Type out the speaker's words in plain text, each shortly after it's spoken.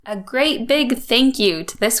A great big thank you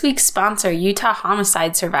to this week's sponsor, Utah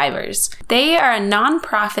Homicide Survivors. They are a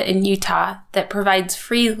nonprofit in Utah that provides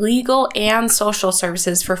free legal and social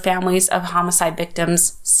services for families of homicide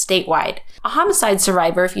victims statewide. A homicide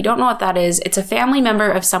survivor, if you don't know what that is, it's a family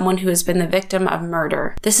member of someone who has been the victim of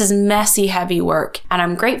murder. This is messy, heavy work, and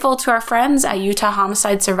I'm grateful to our friends at Utah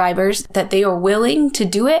Homicide Survivors that they are willing to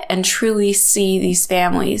do it and truly see these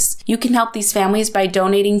families. You can help these families by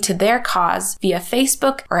donating to their cause via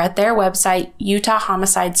Facebook or at their website,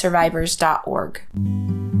 utahhomicidesurvivors.org.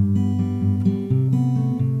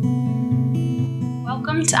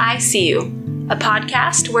 Welcome to I See You, a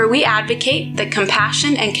podcast where we advocate that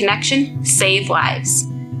compassion and connection save lives.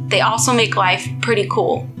 They also make life pretty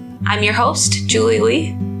cool. I'm your host, Julie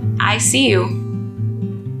Lee. I see you.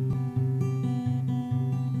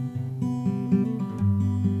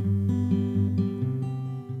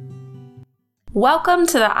 Welcome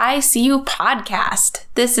to the I See You podcast.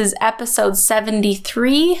 This is episode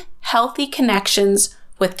 73, Healthy Connections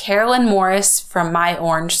with Carolynn Morris from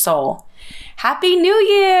MyOrangeSoul. Happy New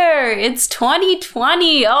Year! It's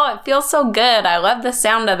 2020. Oh, it feels so good. I love the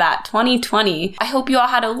sound of that, 2020. I hope you all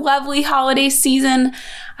had a lovely holiday season.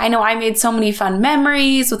 I know I made so many fun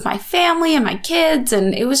memories with my family and my kids,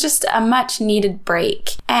 and it was just a much needed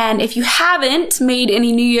break. And if you haven't made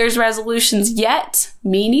any New Year's resolutions yet,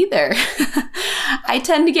 me neither. I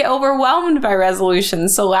tend to get overwhelmed by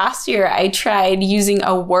resolutions. So last year I tried using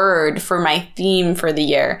a word for my theme for the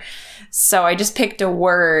year. So I just picked a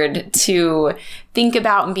word to think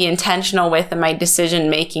about and be intentional with in my decision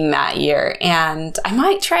making that year. And I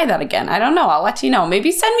might try that again. I don't know. I'll let you know.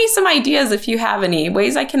 Maybe send me some ideas if you have any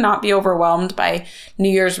ways I cannot be overwhelmed by New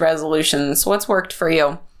Year's resolutions. What's worked for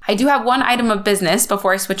you? I do have one item of business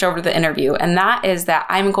before I switch over to the interview, and that is that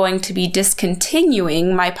I'm going to be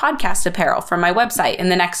discontinuing my podcast apparel from my website in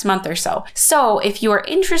the next month or so. So if you are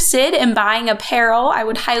interested in buying apparel, I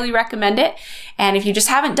would highly recommend it. And if you just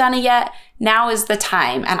haven't done it yet, now is the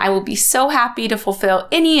time, and I will be so happy to fulfill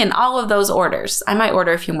any and all of those orders. I might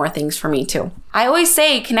order a few more things for me too. I always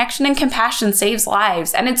say connection and compassion saves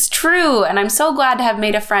lives, and it's true, and I'm so glad to have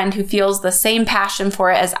made a friend who feels the same passion for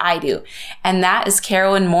it as I do, and that is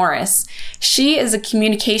Carolynn Morris. She is a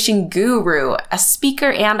communication guru, a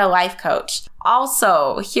speaker, and a life coach.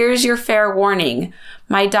 Also, here's your fair warning.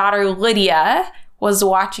 My daughter Lydia was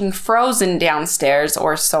watching Frozen downstairs,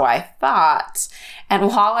 or so I thought. And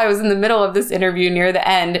while I was in the middle of this interview near the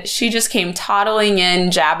end, she just came toddling in,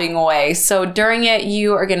 jabbing away. So during it,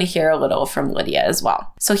 you are going to hear a little from Lydia as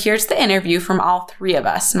well. So here's the interview from all three of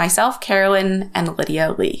us, myself, Carolynn, and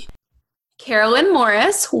Lydia Lee. Carolynn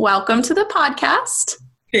Morris, welcome to the podcast.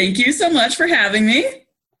 Thank you so much for having me.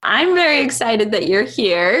 I'm very excited that you're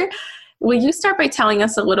here. Will you start by telling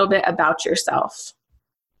us a little bit about yourself?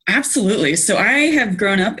 Absolutely. So I have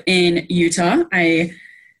grown up in Utah. I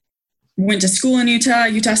went to school in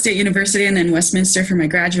Utah State University, and then Westminster for my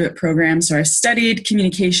graduate program. So I studied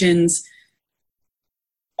communications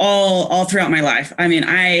all throughout my life. I mean,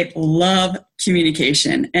 I love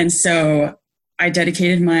communication. And so I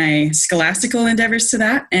dedicated my scholastical endeavors to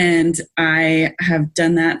that. And I have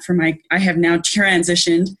done that I have now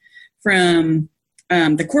transitioned from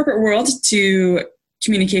the corporate world to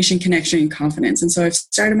communication, connection, and confidence. And so I've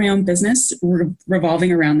started my own business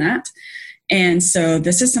revolving around that. And so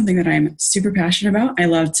this is something that I'm super passionate about. I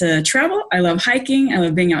love to travel. I love hiking. I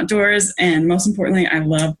love being outdoors. And most importantly, I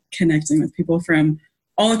love connecting with people from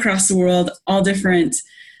all across the world, all different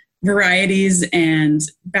varieties and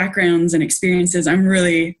backgrounds and experiences. I'm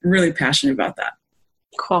really, really passionate about that.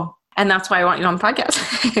 Cool. And that's why I want you on the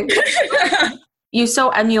podcast. You so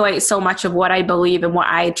emulate so much of what I believe and what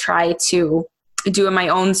I try to do in my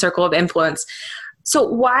own circle of influence. So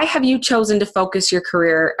why have you chosen to focus your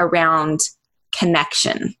career around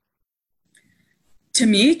connection? To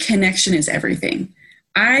me, connection is everything.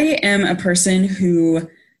 I am a person who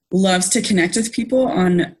loves to connect with people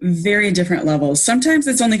on very different levels. Sometimes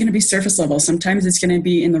it's only going to be surface level. Sometimes it's going to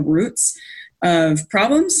be in the roots of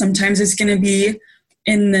problems. Sometimes it's going to be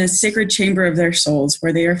in the sacred chamber of their souls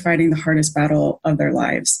where they are fighting the hardest battle of their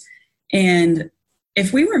lives. And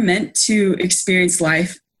if we were meant to experience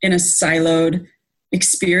life in a siloed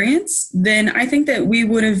experience, then I think that we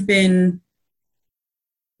would have been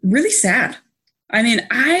really sad. I mean,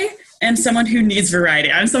 I am someone who needs variety.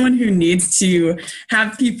 I'm someone who needs to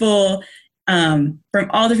have people from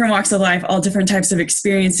all different walks of life, all different types of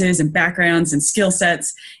experiences and backgrounds and skill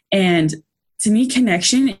sets. And to me,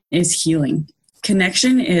 connection is healing.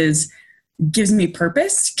 Connection gives me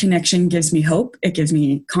purpose. Connection gives me hope. It gives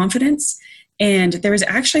me confidence. And there was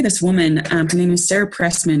actually this woman, her name is Sarah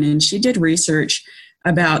Pressman, and she did research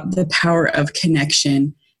about the power of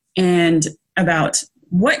connection. and about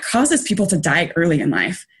what causes people to die early in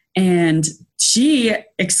life. And she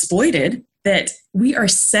exploited that we are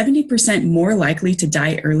 70% more likely to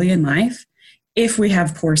die early in life if we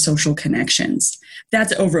have poor social connections.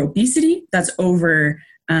 That's over obesity. That's over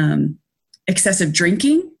excessive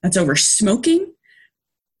drinking. That's over smoking.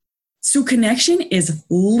 So connection is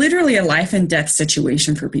literally a life and death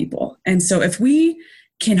situation for people. And so if we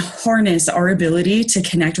can harness our ability to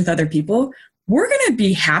connect with other people, we're going to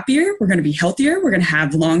be happier. We're going to be healthier. We're going to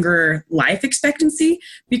have longer life expectancy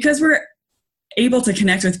because we're able to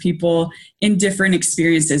connect with people in different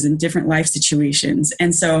experiences and different life situations.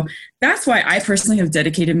 And so that's why I personally have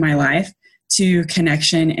dedicated my life to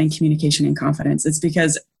connection and communication and confidence. It's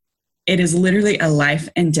because it is literally a life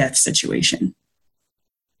and death situation.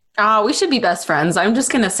 Oh, we should be best friends. I'm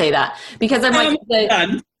just going to say that because I'm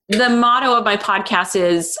like, the motto of my podcast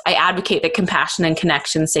is I advocate that compassion and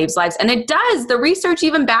connection saves lives. And it does. The research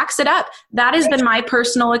even backs it up. That has been my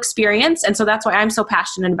personal experience. And so that's why I'm so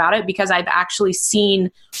passionate about it, because I've actually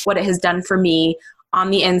seen what it has done for me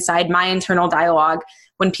on the inside, my internal dialogue,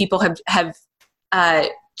 when people have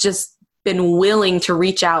just been willing to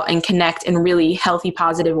reach out and connect in really healthy,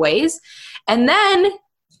 positive ways. And then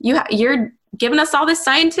you're giving us all this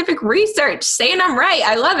scientific research saying I'm right.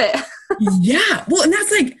 I love it. Yeah. Well, and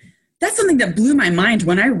that's something that blew my mind.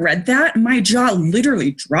 When I read that, my jaw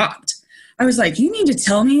literally dropped. I was like, you mean to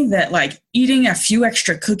tell me that like eating a few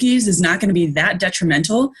extra cookies is not going to be that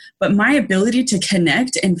detrimental, but my ability to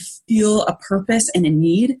connect and feel a purpose and a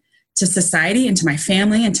need to society and to my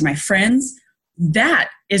family and to my friends, that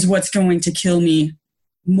is what's going to kill me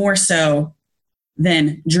more so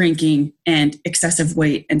than drinking and excessive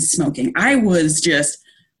weight and smoking. I was just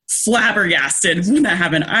flabbergasted when that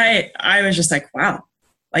happened. I was just like, wow,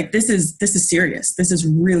 like this is serious. This is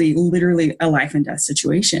really literally a life and death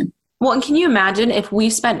situation. Well, and can you imagine if we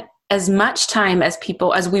spent as much time as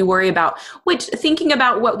people as we worry about, which thinking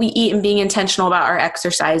about what we eat and being intentional about our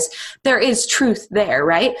exercise, there is truth there,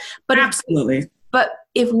 right? But absolutely. But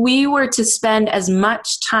if we were to spend as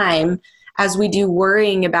much time as we do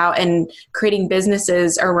worrying about and creating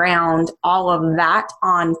businesses around all of that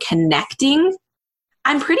on connecting,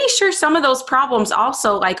 I'm pretty sure some of those problems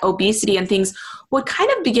also, like obesity and things, would kind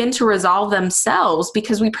of begin to resolve themselves,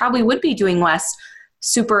 because we probably would be doing less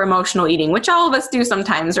super emotional eating, which all of us do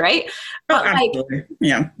sometimes, right? But absolutely.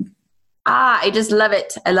 Yeah. I just love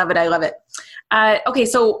it. I love it. I love it. Okay,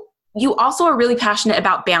 so you also are really passionate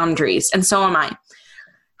about boundaries, and so am I.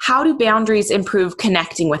 How do boundaries improve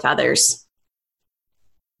connecting with others?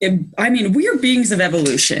 I mean, we are beings of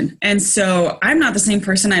evolution. And so I'm not the same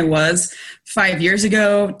person I was 5 years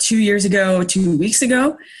ago, 2 years ago, 2 weeks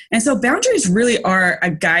ago. And so boundaries really are a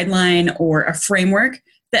guideline or a framework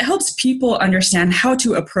that helps people understand how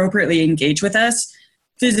to appropriately engage with us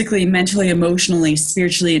physically, mentally, emotionally,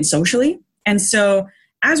 spiritually, and socially. And so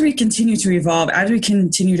as we continue to evolve, as we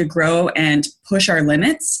continue to grow and push our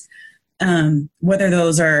limits, whether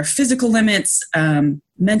those are physical limits,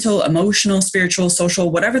 mental, emotional, spiritual,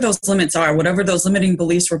 social, whatever those limits are, whatever those limiting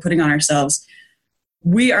beliefs we're putting on ourselves,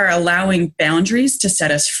 we are allowing boundaries to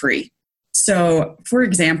set us free. So, for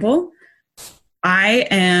example, I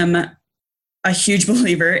am a huge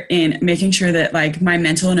believer in making sure that like my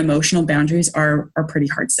mental and emotional boundaries are pretty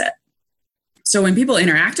hard set. So when people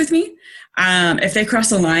interact with me, if they cross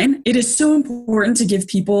the line, it is so important to give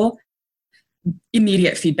people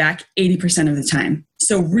immediate feedback 80% of the time.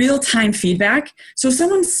 So real-time feedback. So if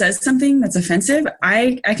someone says something that's offensive,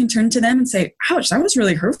 I can turn to them and say, ouch, that was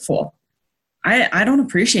really hurtful. I don't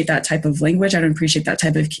appreciate that type of language. I don't appreciate that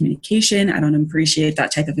type of communication. I don't appreciate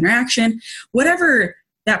that type of interaction. Whatever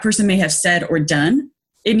that person may have said or done,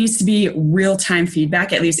 it needs to be real-time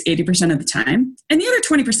feedback at least 80% of the time. And the other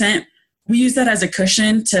 20%, we use that as a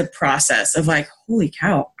cushion to process of like, holy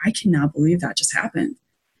cow, I cannot believe that just happened.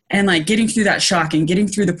 And like getting through that shock and getting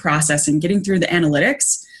through the process and getting through the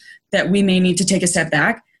analytics, that we may need to take a step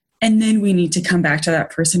back. And then we need to come back to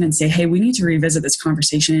that person and say, hey, we need to revisit this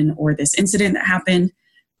conversation or this incident that happened.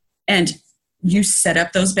 And you set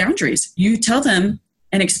up those boundaries. You tell them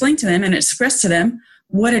and explain to them and express to them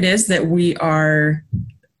what it is that we are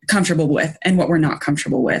comfortable with and what we're not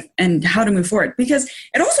comfortable with and how to move forward. Because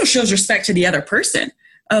it also shows respect to the other person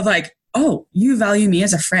of like, oh, you value me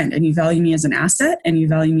as a friend and you value me as an asset and you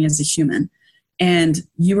value me as a human. And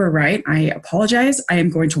you were right. I apologize. I am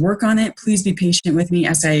going to work on it. Please be patient with me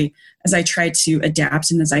as I try to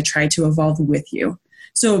adapt and as I try to evolve with you.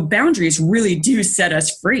 So boundaries really do set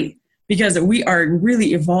us free because we are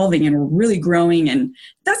really evolving and we're really growing. And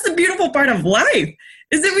that's the beautiful part of life,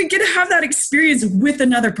 is that we get to have that experience with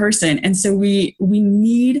another person. And so we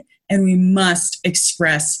need And we must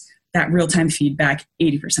express that real-time feedback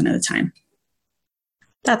 80% of the time.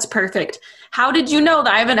 That's perfect. How did you know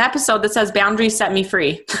that I have an episode that says boundaries set me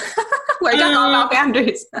free? Where I talk all about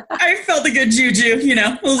boundaries. I felt a good juju,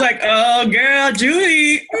 I was like, oh, girl,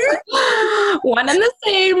 Julie. One and the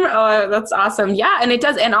same. Oh, that's awesome. Yeah, and it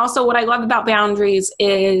does. And also what I love about boundaries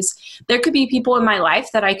is there could be people in my life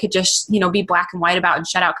that I could just, be black and white about and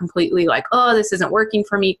shut out completely, like, oh, this isn't working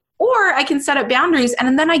for me. Or I can set up boundaries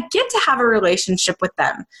and then I get to have a relationship with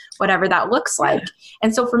them, whatever that looks like.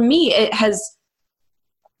 And so for me,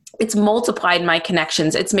 it's multiplied my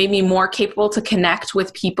connections. It's made me more capable to connect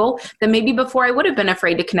with people that maybe before I would have been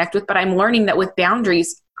afraid to connect with, but I'm learning that with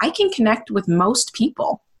boundaries, I can connect with most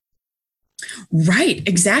people. Right,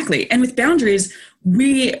 exactly. And with boundaries,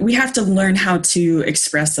 we have to learn how to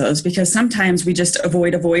express those, because sometimes we just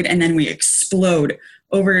avoid, and then we explode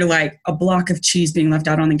over like a block of cheese being left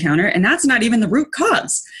out on the counter. And that's not even the root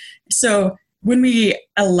cause. So when we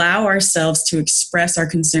allow ourselves to express our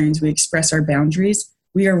concerns, we express our boundaries,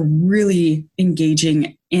 we are really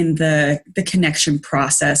engaging in the connection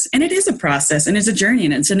process. And it is a process, and it's a journey,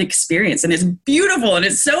 and it's an experience, and it's beautiful, and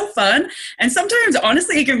it's so fun. And sometimes,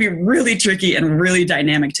 honestly, it can be really tricky and really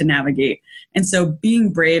dynamic to navigate. And so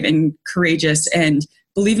being brave and courageous and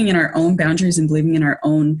believing in our own boundaries and believing in our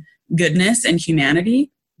own goodness and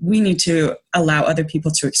humanity, we need to allow other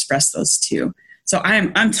people to express those too. So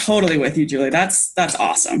I'm totally with you, Julie. That's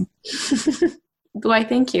awesome. Why,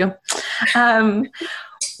 thank you.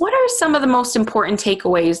 What are some of the most important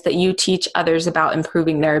takeaways that you teach others about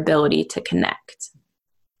improving their ability to connect?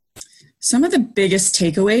 Some of the biggest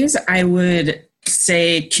takeaways, I would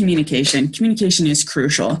say communication. Communication is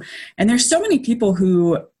crucial. And there's so many people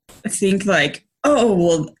who think like, oh,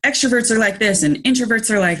 well, extroverts are like this and introverts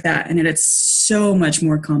are like that. And it's so much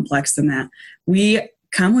more complex than that. We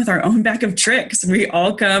come with our own bag of tricks. We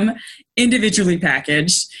all come individually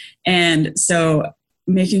packaged. And so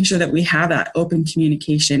making sure that we have that open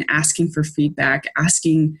communication, asking for feedback,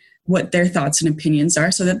 asking what their thoughts and opinions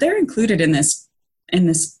are so that they're included in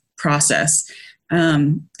this process.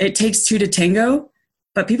 It takes two to tango,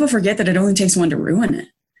 but people forget that it only takes one to ruin it.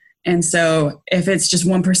 And so if it's just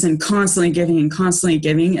one person constantly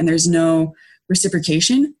giving and there's no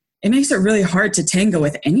reciprocation, it makes it really hard to tango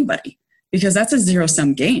with anybody, because that's a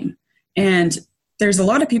zero-sum game. And there's a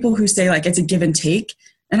lot of people who say like it's a give and take.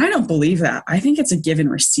 And I don't believe that. I think it's a give and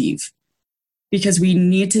receive, because we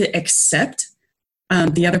need to accept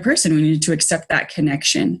the other person. We need to accept that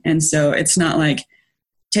connection. And so it's not like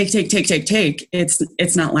take.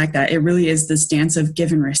 It's not like that. It really is this dance of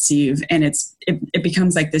give and receive. And it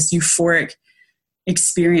becomes like this euphoric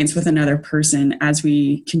experience with another person as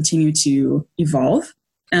we continue to evolve.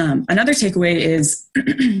 Another takeaway is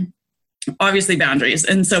obviously boundaries.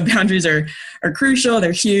 And so boundaries are crucial.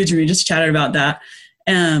 They're huge. We just chatted about that.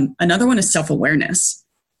 Another one is self-awareness.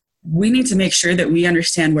 We need to make sure that we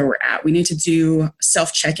understand where we're at. We need to do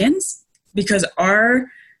self-check-ins, because our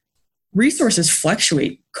resources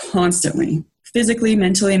fluctuate constantly, physically,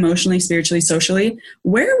 mentally, emotionally, spiritually, socially.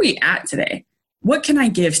 Where are we at today? What can I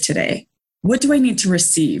give today? What do I need to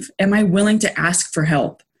receive? Am I willing to ask for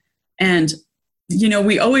help? And,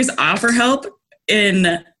 we always offer help in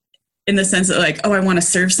the sense that like, oh, I want to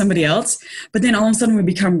serve somebody else. But then all of a sudden we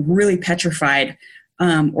become really petrified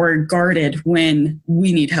or guarded when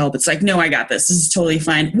we need help. It's like, no, I got this. This is totally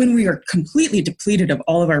fine. When we are completely depleted of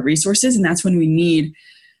all of our resources, and that's when we need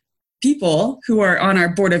people who are on our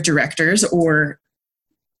board of directors, or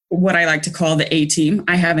what I like to call the A team.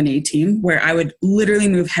 I have an A team where I would literally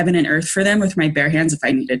move heaven and earth for them with my bare hands if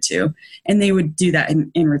I needed to. And they would do that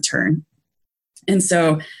in return. And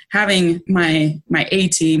so having my A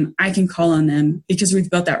team, I can call on them because we've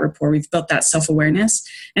built that rapport. We've built that self-awareness.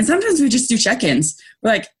 And sometimes we just do check-ins. We're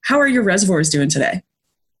like, how are your reservoirs doing today?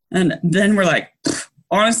 And then we're like,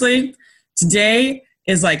 honestly, today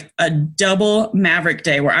is like a double maverick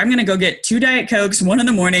day where I'm going to go get 2 Diet Cokes, 1 in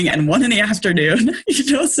the morning and 1 in the afternoon.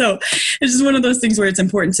 So it's just one of those things where it's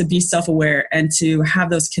important to be self-aware and to have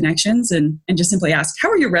those connections and just simply ask, how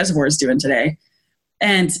are your reservoirs doing today?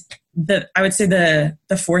 And I would say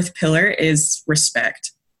the fourth pillar is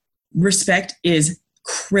respect. Respect is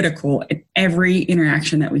critical in every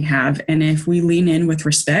interaction that we have. And if we lean in with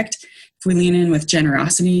respect, if we lean in with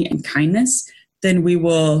generosity and kindness, then we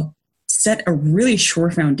will set a really sure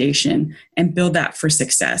foundation and build that for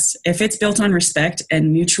success. If it's built on respect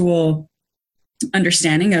and mutual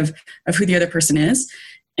understanding of who the other person is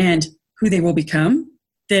and who they will become,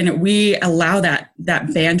 then we allow that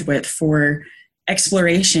bandwidth for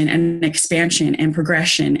exploration and expansion and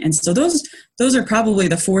progression. And so those are probably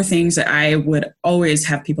the 4 things that I would always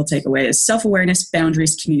have people take away is self-awareness,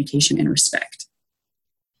 boundaries, communication, and respect.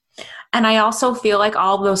 And I also feel like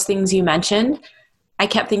all of those things you mentioned, I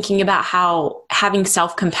kept thinking about how having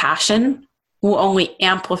self-compassion will only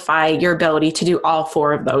amplify your ability to do all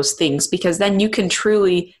 4 of those things, because then you can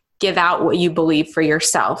truly give out what you believe for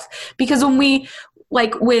yourself. Because when we,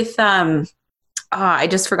 like with, I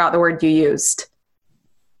just forgot the word you used.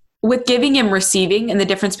 With giving and receiving and the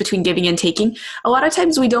difference between giving and taking, a lot of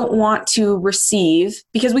times we don't want to receive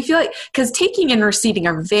because we feel like, because taking and receiving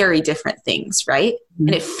are very different things, right? Mm-hmm.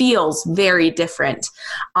 And it feels very different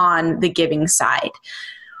on the giving side.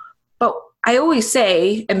 But I always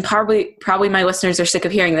say, and probably my listeners are sick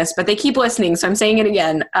of hearing this, but they keep listening, so I'm saying it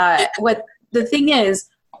again. What the thing is,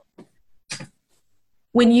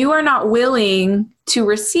 when you are not willing to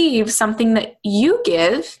receive something that you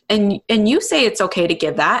give, and you say it's okay to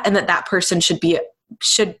give that, and that person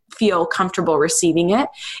should feel comfortable receiving it.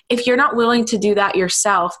 If you're not willing to do that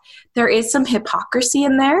yourself, there is some hypocrisy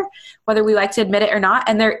in there, whether we like to admit it or not.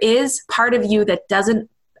 And there is part of you that doesn't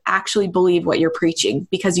actually believe what you're preaching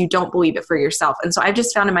because you don't believe it for yourself. And so I've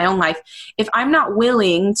just found in my own life, if I'm not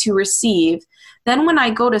willing to receive, then when I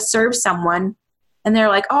go to serve someone, and they're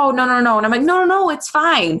like, oh, no. And I'm like, no, it's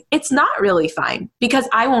fine. It's not really fine because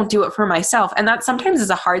I won't do it for myself. And that sometimes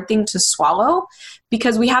is a hard thing to swallow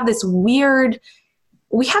because we have some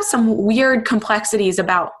weird complexities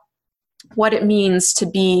about what it means to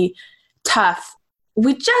be tough.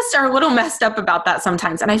 We just are a little messed up about that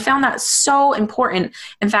sometimes. And I found that so important.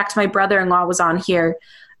 In fact, my brother-in-law was on here.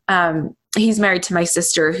 He's married to my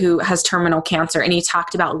sister who has terminal cancer, and he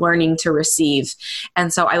talked about learning to receive.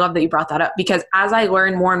 And so I love that you brought that up because as I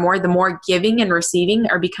learn more and more, the more giving and receiving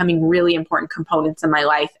are becoming really important components in my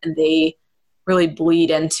life, and they really bleed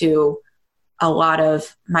into a lot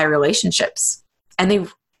of my relationships. And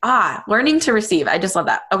learning to receive. I just love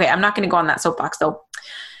that. Okay, I'm not going to go on that soapbox though.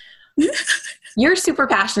 You're super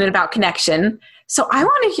passionate about connection. So I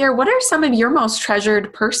want to hear, what are some of your most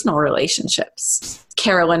treasured personal relationships?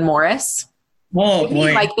 Carolynn Morris. Whoa,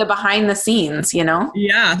 boy. Like the behind the scenes, you know?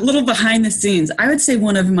 Yeah, a little behind the scenes. I would say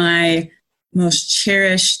one of my most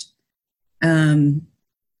cherished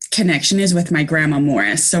connection is with my grandma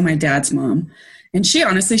Morris, so my dad's mom. And she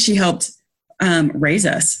helped raise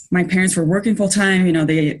us. My parents were working full time. You know,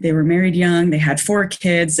 they were married young. They had 4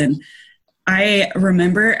 kids. And I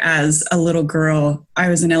remember as a little girl, I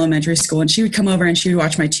was in elementary school, and she would come over and she would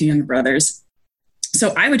watch my 2 younger brothers.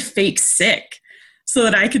 So I would fake sick so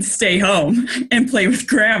that I could stay home and play with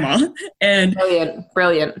grandma. And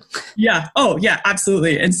brilliant. Yeah. Oh yeah,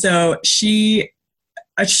 absolutely. And so she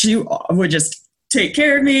would just take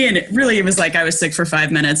care of me. And it was like I was sick for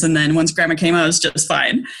 5 minutes. And then once grandma came, I was just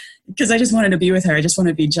fine because I just wanted to be with her. I just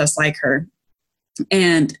wanted to be just like her.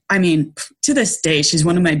 And I mean, to this day, she's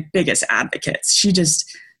one of my biggest advocates. She just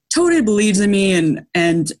totally believes in me.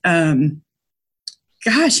 And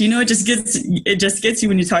gosh, you know, it just gets you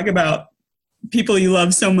when you talk about people you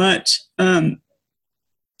love so much.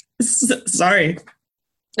 Sorry.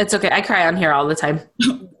 It's okay. I cry on here all the time.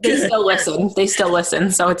 They still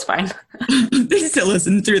listen. So it's fine. They still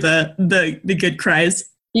listen through the good cries.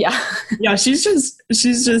 Yeah. Yeah. She's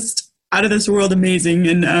just out of this world amazing.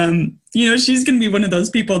 And, you know, she's going to be one of those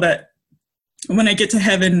people that when I get to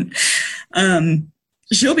heaven,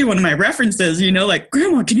 she'll be one of my references, you know, like,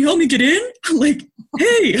 grandma, can you help me get in? Like,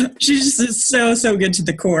 hey, she's just so good to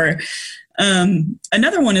the core.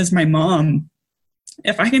 Another one is my mom.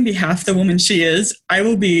 If I can be half the woman she is, I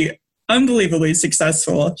will be unbelievably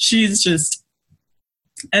successful. She's just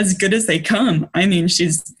as good as they come. I mean,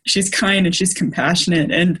 she's kind and she's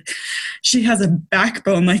compassionate and she has a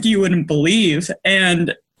backbone like you wouldn't believe.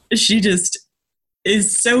 And she just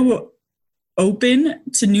is so open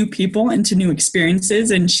to new people and to new experiences.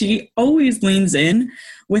 And she always leans in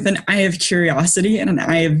with an eye of curiosity and an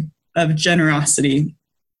eye of generosity.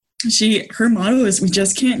 Her motto is, we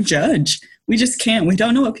just can't judge. We just can't. We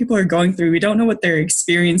don't know what people are going through. We don't know what they're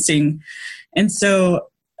experiencing. And so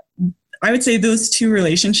I would say those 2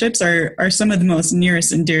 relationships are some of the most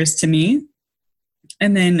nearest and dearest to me.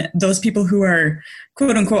 And then those people who are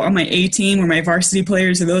quote unquote on my A team or my varsity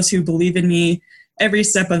players, or those who believe in me every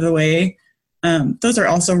step of the way. Those are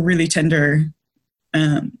also really tender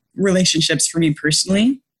relationships for me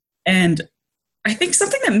personally. And I think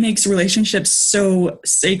something that makes relationships so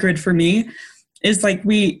sacred for me is like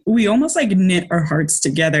we almost like knit our hearts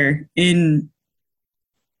together in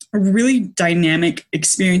really dynamic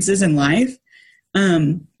experiences in life.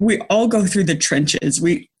 We all go through the trenches.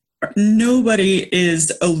 Nobody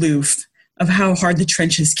is aloof how hard the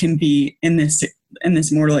trenches can be in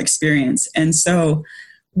this mortal experience. And so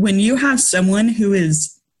when you have someone who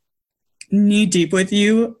is knee deep with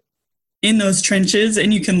you in those trenches,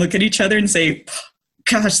 and you can look at each other and say,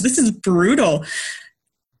 gosh, this is brutal.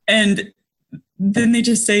 And then they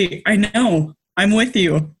just say, I know, I'm with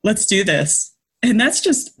you. Let's do this. And that's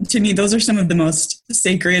just, to me, those are some of the most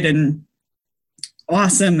sacred and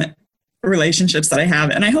awesome relationships that I have.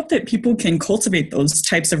 And I hope that people can cultivate those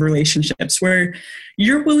types of relationships where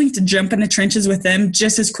you're willing to jump in the trenches with them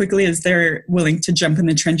just as quickly as they're willing to jump in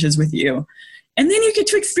the trenches with you. And then you get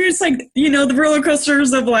to experience, like, you know, the roller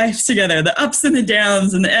coasters of life together, the ups and the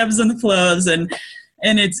downs and the ebbs and the flows. And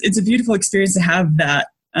it's a beautiful experience to have that,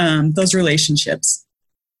 those relationships.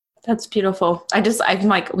 That's beautiful. I'm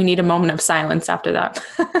like, we need a moment of silence after that.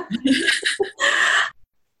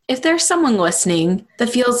 If there's someone listening that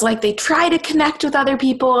feels like they try to connect with other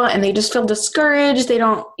people and they just feel discouraged, they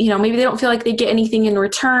don't, maybe they don't feel like they get anything in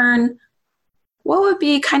return, what would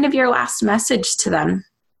be kind of your last message to them?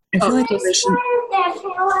 I feel like a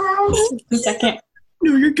second.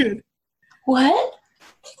 No, you're good. What?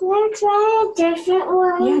 Let's try a different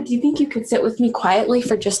one. Yeah, do you think you could sit with me quietly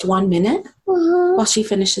for just 1 minute while she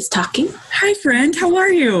finishes talking? Hi, friend. How are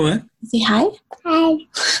you? Say hi. Hi.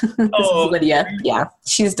 This is Lydia. Yeah,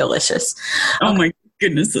 she's delicious. Oh my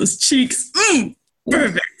goodness, those cheeks.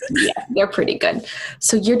 Perfect. Yeah, they're pretty good.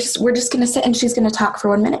 So we're just going to sit and she's going to talk for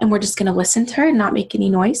 1 minute and we're just going to listen to her and not make any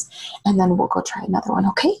noise. And then we'll go try another one,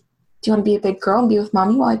 okay? Do you want to be a big girl and be with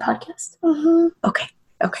mommy while I podcast? Okay.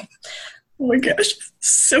 Oh my gosh,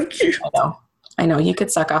 so cute. I know. You could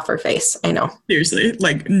suck off her face. I know. Seriously,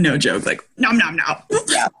 like, no joke. Like, nom, nom, nom.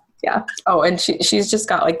 Yeah. Oh, and she's just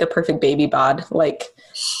got like the perfect baby bod, like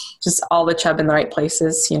just all the chub in the right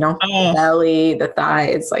places, the belly, the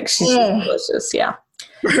thighs, like she's just delicious. Yeah.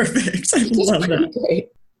 Perfect. I love that. Great.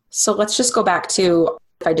 So let's just go back to,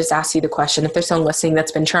 if I just ask you the question, if there's someone listening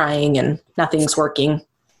that's been trying and nothing's working.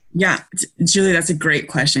 Yeah, Julie, that's a great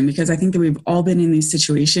question, because I think that we've all been in these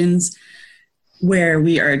situations where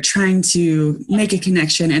we are trying to make a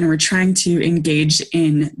connection and we're trying to engage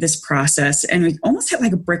in this process, and we almost hit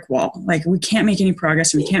like a brick wall. Like, we can't make any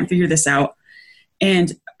progress. We can't figure this out.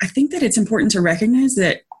 And I think that it's important to recognize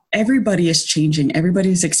that everybody is changing.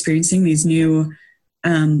 Everybody's experiencing these new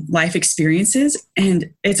life experiences.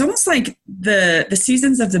 And it's almost like the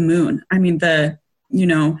seasons of the moon. I mean,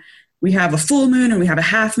 we have a full moon and we have a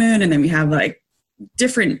half moon, and then we have like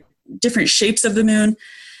different shapes of the moon.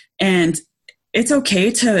 And it's okay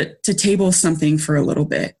to table something for a little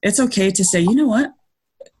bit. It's okay to say, you know what,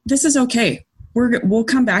 this is okay. We'll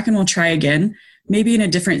come back and we'll try again, maybe in a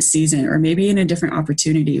different season or maybe in a different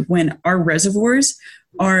opportunity, when our reservoirs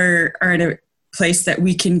are at a place that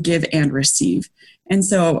we can give and receive. And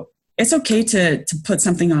so it's okay to put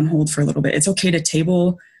something on hold for a little bit. It's okay to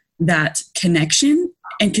table that connection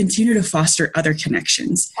and continue to foster other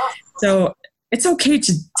connections. So it's okay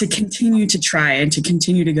to continue to try and to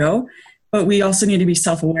continue to go. But we also need to be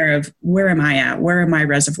self-aware of, where am I at? Where are my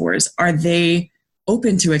reservoirs? Are they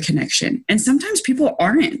open to a connection? And sometimes people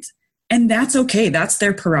aren't. And that's okay. That's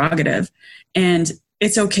their prerogative. And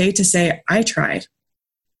it's okay to say, I tried.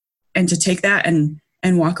 And to take that and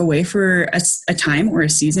walk away for a time or a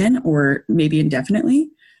season, or maybe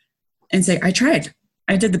indefinitely, and say, I tried.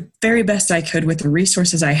 I did the very best I could with the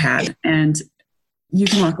resources I had. And you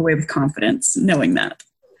can walk away with confidence knowing that.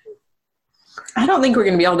 I don't think we're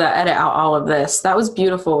going to be able to edit out all of this. That was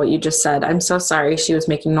beautiful what you just said. I'm so sorry she was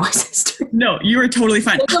making noises. No, you were totally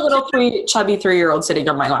fine. There's a little chubby 3-year-old sitting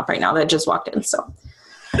on my lap right now that just walked in. So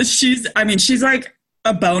she's like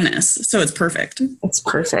a bonus. So it's perfect. It's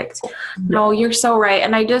perfect. No, you're so right.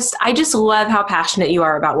 And I just love how passionate you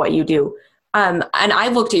are about what you do. And I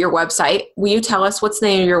looked at your website. Will you tell us what's the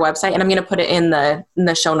name of your website? And I'm going to put it in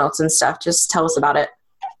the show notes and stuff. Just tell us about it.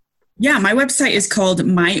 Yeah, my website is called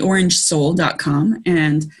MyOrangeSoul.com,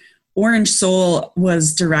 and Orange Soul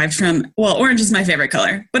was derived from, orange is my favorite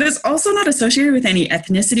color, but it's also not associated with any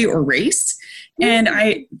ethnicity or race. And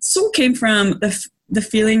soul came from the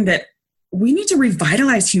feeling that we need to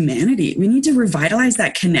revitalize humanity. We need to revitalize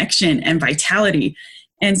that connection and vitality.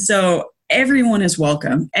 And so everyone is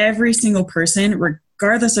welcome. Every single person,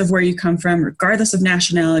 regardless of where you come from, regardless of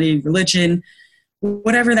nationality, religion,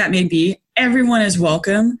 whatever that may be, everyone is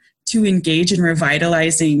welcome to engage in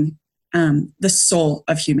revitalizing the soul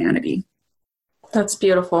of humanity. That's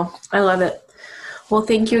beautiful. I love it. Well,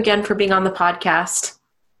 thank you again for being on the podcast.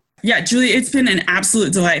 Yeah, Julie, it's been an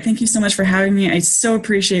absolute delight. Thank you so much for having me. I so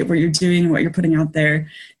appreciate what you're doing, what you're putting out there.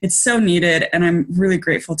 It's so needed, and I'm really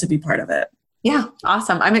grateful to be part of it. Yeah,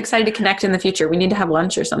 awesome. I'm excited to connect in the future. We need to have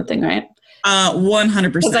lunch or something, right?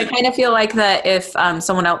 100%. Because I kind of feel like that if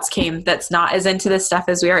someone else came that's not as into this stuff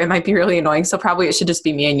as we are, it might be really annoying. So probably it should just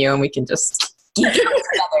be me and you, and we can just geek out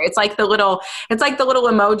together. It's like the little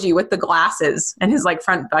emoji with the glasses and his like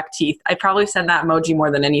front buck teeth. I'd probably send that emoji more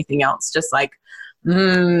than anything else. Just like,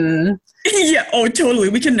 Yeah. Oh, totally.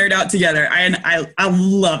 We can nerd out together. I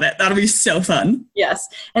love it. That'll be so fun. Yes.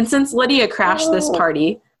 And since Lydia crashed this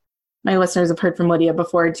party, my listeners have heard from Lydia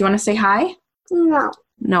before. Do you want to say hi? No.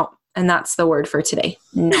 No. And that's the word for today.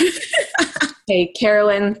 No. Hey,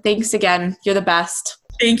 Carolyn, thanks again. You're the best.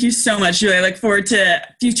 Thank you so much, Julie. I look forward to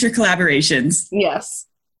future collaborations. Yes.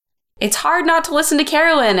 It's hard not to listen to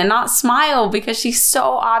Carolyn and not smile because she's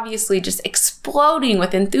so obviously just exploding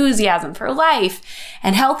with enthusiasm for life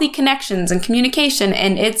and healthy connections and communication,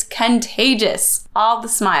 and it's contagious. All the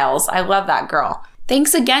smiles. I love that girl.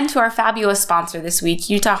 Thanks again to our fabulous sponsor this week,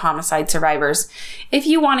 Utah Homicide Survivors. If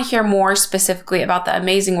you want to hear more specifically about the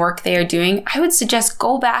amazing work they are doing, I would suggest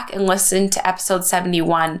go back and listen to episode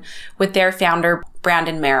 71 with their founder,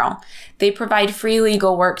 Brandon Merrill. They provide free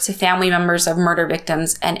legal work to family members of murder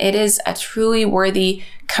victims, and it is a truly worthy,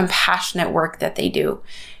 compassionate work that they do.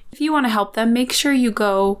 If you want to help them, make sure you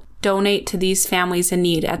go donate to these families in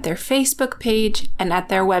need at their Facebook page and at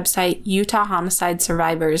their website,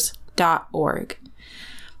 utahhomicidesurvivors.org.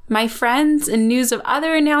 My friends, in news of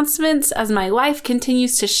other announcements, as my life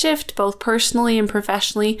continues to shift both personally and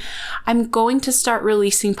professionally, I'm going to start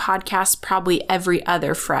releasing podcasts probably every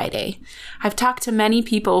other Friday. I've talked to many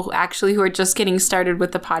people who are just getting started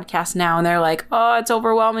with the podcast now, and they're like, oh, it's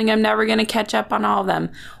overwhelming. I'm never going to catch up on all of them.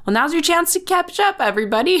 Well, now's your chance to catch up,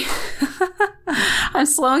 everybody. I'm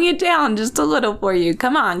slowing it down just a little for you.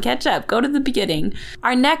 Come on, catch up. Go to the beginning.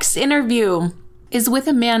 Our next interview is with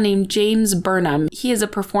a man named James Burnham. He is a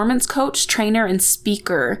performance coach, trainer, and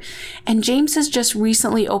speaker. And James has just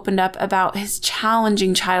recently opened up about his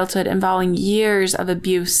challenging childhood involving years of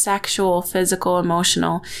abuse, sexual, physical,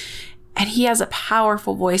 emotional. And he has a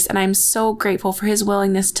powerful voice, and I'm so grateful for his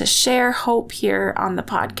willingness to share hope here on the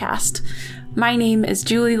podcast. My name is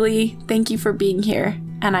Julie Lee. Thank you for being here,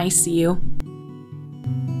 and I see you.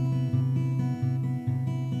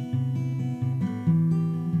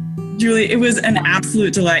 Julie, it was an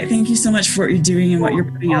absolute delight. Thank you so much for what you're doing and what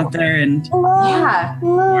you're putting out there. And Yeah.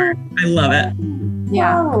 I love it.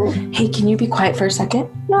 Yeah. No. Hey, can you be quiet for a second?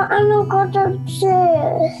 No, I'm not going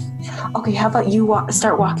downstairs. Okay, how about you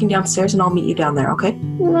start walking downstairs and I'll meet you down there, okay?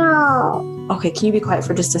 No. Okay, can you be quiet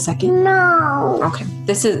for just a second? No. Okay,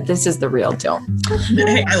 this is the real deal.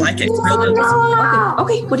 Hey, I like it. It's real good. No.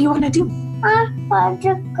 Okay, what do you want to do? I want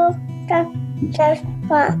to go downstairs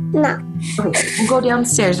right now. Okay, we'll go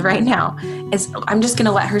downstairs right now. I'm just going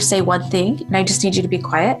to let her say one thing, and I just need you to be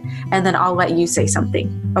quiet, and then I'll let you say something,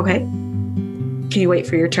 okay? Can you wait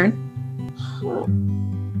for your turn?